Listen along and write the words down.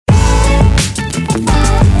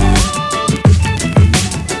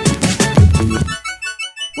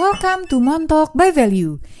Welcome to Montalk by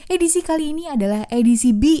Value. Edisi kali ini adalah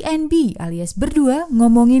edisi BNB alias berdua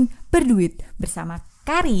ngomongin berduit bersama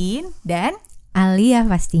Karin dan Alia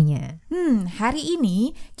pastinya. Hari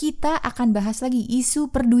ini kita akan bahas lagi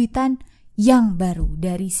isu perduitan yang baru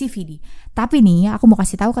dari CVD. Tapi nih aku mau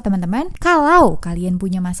kasih tahu ke teman-teman, kalau kalian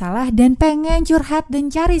punya masalah dan pengen curhat dan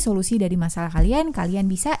cari solusi dari masalah kalian, kalian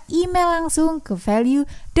bisa email langsung ke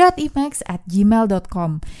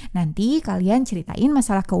value.imax@gmail.com. Nanti kalian ceritain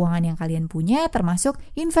masalah keuangan yang kalian punya, termasuk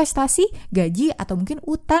investasi, gaji, atau mungkin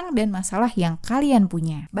utang dan masalah yang kalian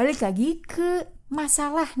punya. Balik lagi ke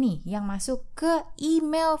masalah nih yang masuk ke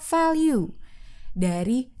email Value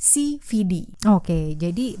dari CVD. Oke,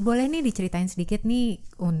 jadi boleh nih diceritain sedikit nih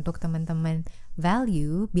untuk teman-teman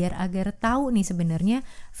Value biar agar tahu nih sebenarnya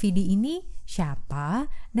VD ini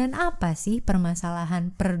siapa dan apa sih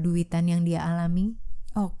permasalahan perduitan yang dia alami.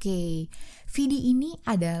 Oke, VD ini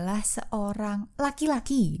adalah seorang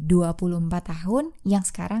laki-laki 24 tahun yang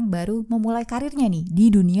sekarang baru memulai karirnya nih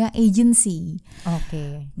di dunia agency.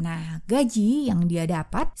 Oke. Nah, gaji yang dia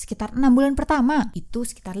dapat sekitar 6 bulan pertama itu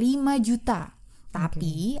sekitar 5 juta.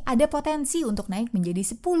 Tapi ada potensi untuk naik menjadi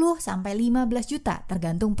 10 sampai 15 juta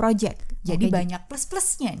tergantung project. Jadi banyak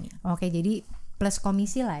plus-plusnya nih. Oke, jadi plus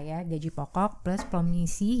komisi lah ya, gaji pokok plus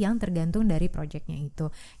komisi yang tergantung dari projectnya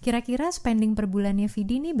itu. Kira-kira spending per bulannya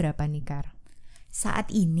VD ini berapa nih, Kar?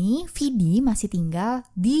 Saat ini VD masih tinggal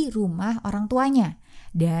di rumah orang tuanya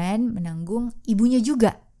dan menanggung ibunya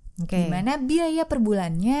juga. Dimana biaya per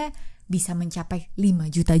bulannya bisa mencapai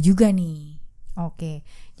 5 juta juga nih. Oke,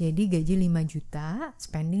 jadi gaji 5 juta,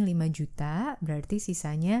 spending 5 juta, berarti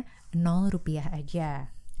sisanya 0 rupiah aja.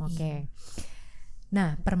 Oke.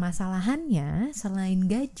 Nah, permasalahannya selain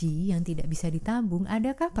gaji yang tidak bisa ditabung,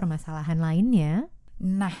 adakah permasalahan lainnya?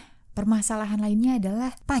 Nah, permasalahan lainnya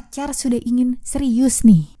adalah pacar sudah ingin serius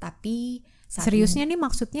nih, tapi seriusnya nih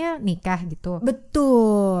maksudnya nikah gitu?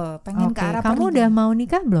 Betul, pengen ke arah pernikahan. Kamu udah mau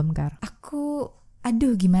nikah belum, Kar?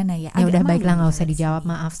 Aduh gimana ya? Ya udah baiklah, nggak usah dijawab,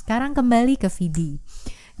 maaf. Sekarang kembali ke VD.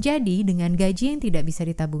 Jadi dengan gaji yang tidak bisa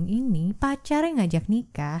ditabung ini, pacar yang ngajak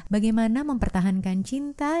nikah, bagaimana mempertahankan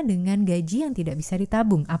cinta dengan gaji yang tidak bisa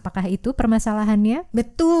ditabung? Apakah itu permasalahannya?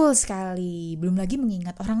 Betul sekali. Belum lagi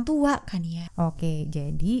mengingat orang tua kan ya. Oke,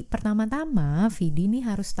 jadi pertama-tama VD nih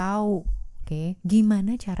harus tahu,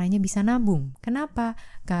 gimana caranya bisa nabung. Kenapa?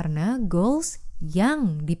 Karena goals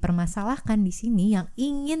yang dipermasalahkan di sini yang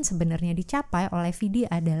ingin sebenarnya dicapai oleh VD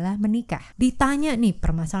adalah menikah. Ditanya nih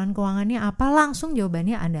permasalahan keuangannya apa, langsung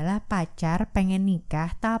jawabannya adalah pacar pengen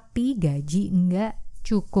nikah tapi gaji enggak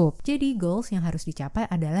cukup. Jadi goals yang harus dicapai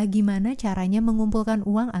adalah gimana caranya mengumpulkan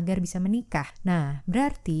uang agar bisa menikah. Nah,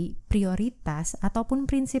 berarti prioritas ataupun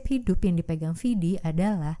prinsip hidup yang dipegang VD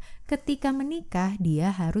adalah ketika menikah dia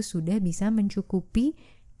harus sudah bisa mencukupi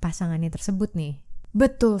pasangannya tersebut nih.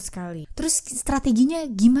 Betul sekali. Terus strateginya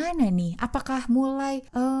gimana nih? Apakah mulai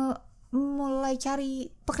cari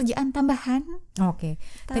pekerjaan tambahan? Oke.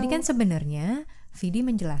 Tadi kan sebenarnya VD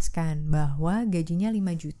menjelaskan bahwa gajinya 5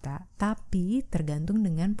 juta, tapi tergantung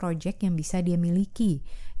dengan project yang bisa dia miliki,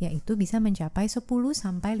 yaitu bisa mencapai 10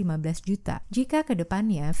 sampai 15 juta. Jika ke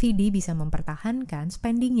depannya VD bisa mempertahankan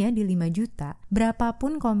spendingnya di 5 juta,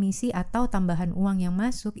 berapapun komisi atau tambahan uang yang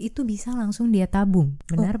masuk itu bisa langsung dia tabung.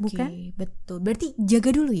 Benar bukan? Betul. Berarti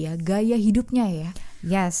jaga dulu ya gaya hidupnya ya.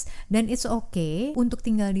 Yes, dan it's okay untuk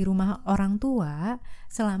tinggal di rumah orang tua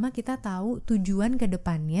selama kita tahu tujuan ke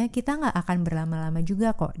depannya kita nggak akan berlama-lama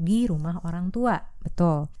juga kok di rumah orang tua.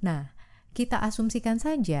 Betul. Nah, kita asumsikan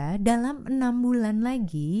saja dalam 6 bulan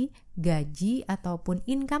lagi gaji ataupun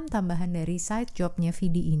income tambahan dari side jobnya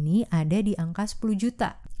VD ini ada di angka 10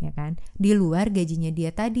 juta. Ya kan? Di luar gajinya dia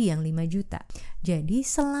tadi yang 5 juta. Jadi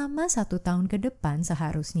selama 1 tahun ke depan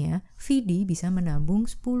seharusnya VD bisa menabung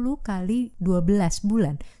 10 kali 12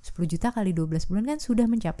 bulan. 10 juta kali 12 bulan kan sudah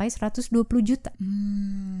mencapai 120 juta.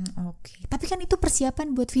 Oke. Tapi kan itu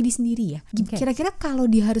persiapan buat VD sendiri ya. Kira-kira kalau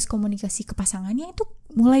dia harus komunikasi ke pasangannya itu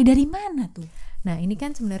mulai dari mana tuh? Nah, ini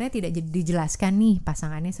kan sebenarnya tidak dijelaskan nih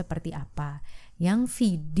pasangannya seperti apa. Yang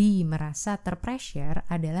VD merasa terpressure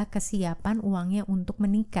adalah kesiapan uangnya untuk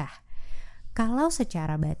menikah. Kalau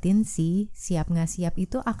secara batin sih, siap nggak siap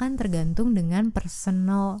itu akan tergantung dengan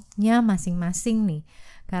personalnya masing-masing nih.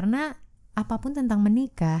 Karena apapun tentang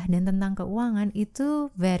menikah dan tentang keuangan itu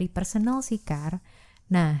very personal sih, Kar.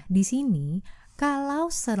 Nah, di sini kalau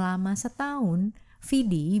selama setahun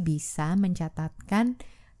VD bisa mencatatkan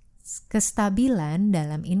kestabilan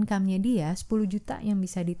dalam income-nya dia 10 juta yang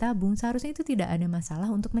bisa ditabung, seharusnya itu tidak ada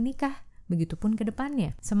masalah untuk menikah. Begitupun ke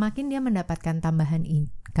depannya. Semakin dia mendapatkan tambahan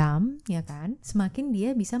income, ya kan, semakin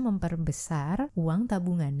dia bisa memperbesar uang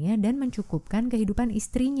tabungannya dan mencukupkan kehidupan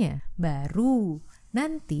istrinya. Baru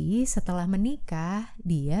Nanti setelah menikah,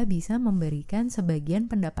 dia bisa memberikan sebagian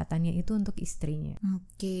pendapatannya itu untuk istrinya.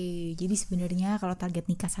 Oke, jadi sebenarnya kalau target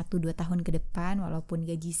nikah 1-2 tahun ke depan, walaupun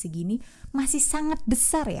gaji segini, masih sangat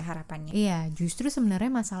besar ya harapannya. Iya, justru sebenarnya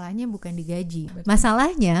masalahnya bukan di gaji.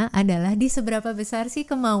 Masalahnya adalah di seberapa besar sih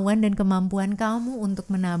kemauan dan kemampuan kamu untuk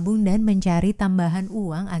menabung dan mencari tambahan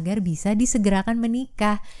uang agar bisa disegerakan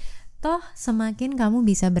menikah. Toh semakin kamu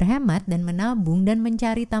bisa berhemat dan menabung dan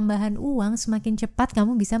mencari tambahan uang, semakin cepat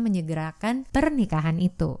kamu bisa menyegerakan pernikahan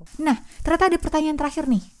itu. Nah, ternyata ada pertanyaan terakhir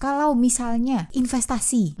nih. Kalau misalnya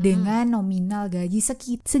investasi dengan nominal gaji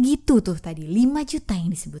segitu tuh tadi, 5 juta yang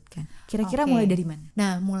disebutkan. Kira-kira mulai dari mana?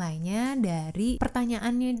 Nah, mulainya dari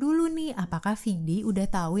pertanyaannya dulu nih, apakah Vidi udah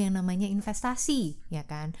tahu yang namanya investasi, ya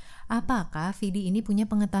kan? Apakah Vidi ini punya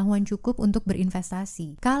pengetahuan cukup untuk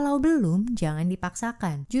berinvestasi? Kalau belum, jangan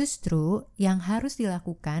dipaksakan. Justru yang harus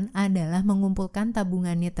dilakukan adalah mengumpulkan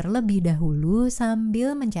tabungannya terlebih dahulu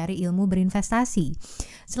sambil mencari ilmu berinvestasi.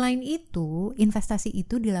 Selain itu, investasi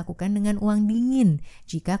itu dilakukan dengan uang dingin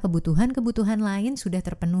jika kebutuhan-kebutuhan lain sudah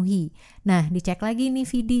terpenuhi. Nah, dicek lagi nih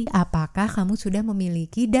Vidi, apakah kamu sudah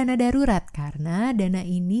memiliki dana darurat? Karena dana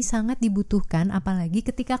ini sangat dibutuhkan apalagi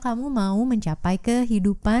ketika kamu mau mencapai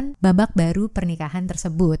kehidupan babak baru pernikahan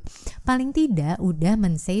tersebut. Paling tidak udah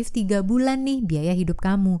men-save 3 bulan nih biaya hidup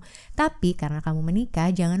kamu. Tapi karena kamu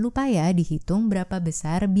menikah, jangan lupa ya dihitung berapa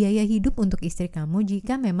besar biaya hidup untuk istri kamu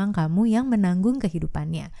jika memang kamu yang menanggung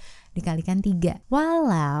kehidupannya. Dikalikan 3.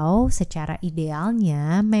 Walau secara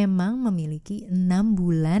idealnya memang memiliki 6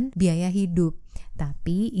 bulan biaya hidup.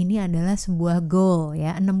 Tapi ini adalah sebuah goal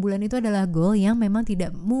ya. 6 bulan itu adalah goal yang memang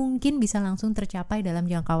tidak mungkin bisa langsung tercapai dalam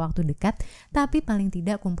jangka waktu dekat, tapi paling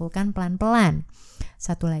tidak kumpulkan pelan-pelan.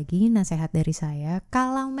 Satu lagi nasihat dari saya,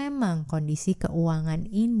 kalau memang kondisi keuangan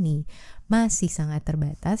ini masih sangat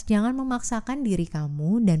terbatas, jangan memaksakan diri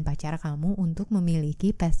kamu dan pacar kamu untuk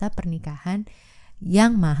memiliki pesta pernikahan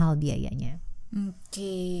yang mahal biayanya.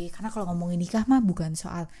 Oke, karena kalau ngomongin nikah mah bukan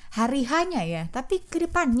soal hari hanya ya, tapi ke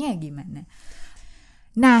depannya gimana.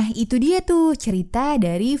 Nah, itu dia tuh cerita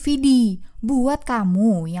dari Vidi. Buat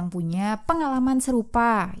kamu yang punya pengalaman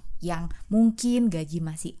serupa, yang mungkin gaji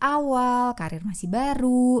masih awal, karir masih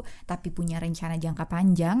baru, tapi punya rencana jangka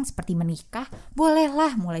panjang seperti menikah,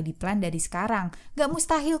 bolehlah mulai di-plan dari sekarang. Gak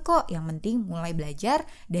mustahil kok, yang penting mulai belajar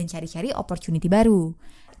dan cari-cari opportunity baru.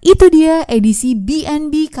 Itu dia edisi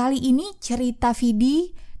BNB kali ini, cerita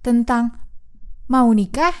Vidi tentang mau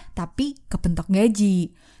nikah tapi kepentok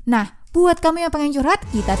gaji. Nah, buat kamu yang pengen curhat,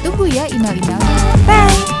 kita tunggu ya email-emailnya.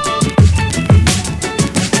 Bye!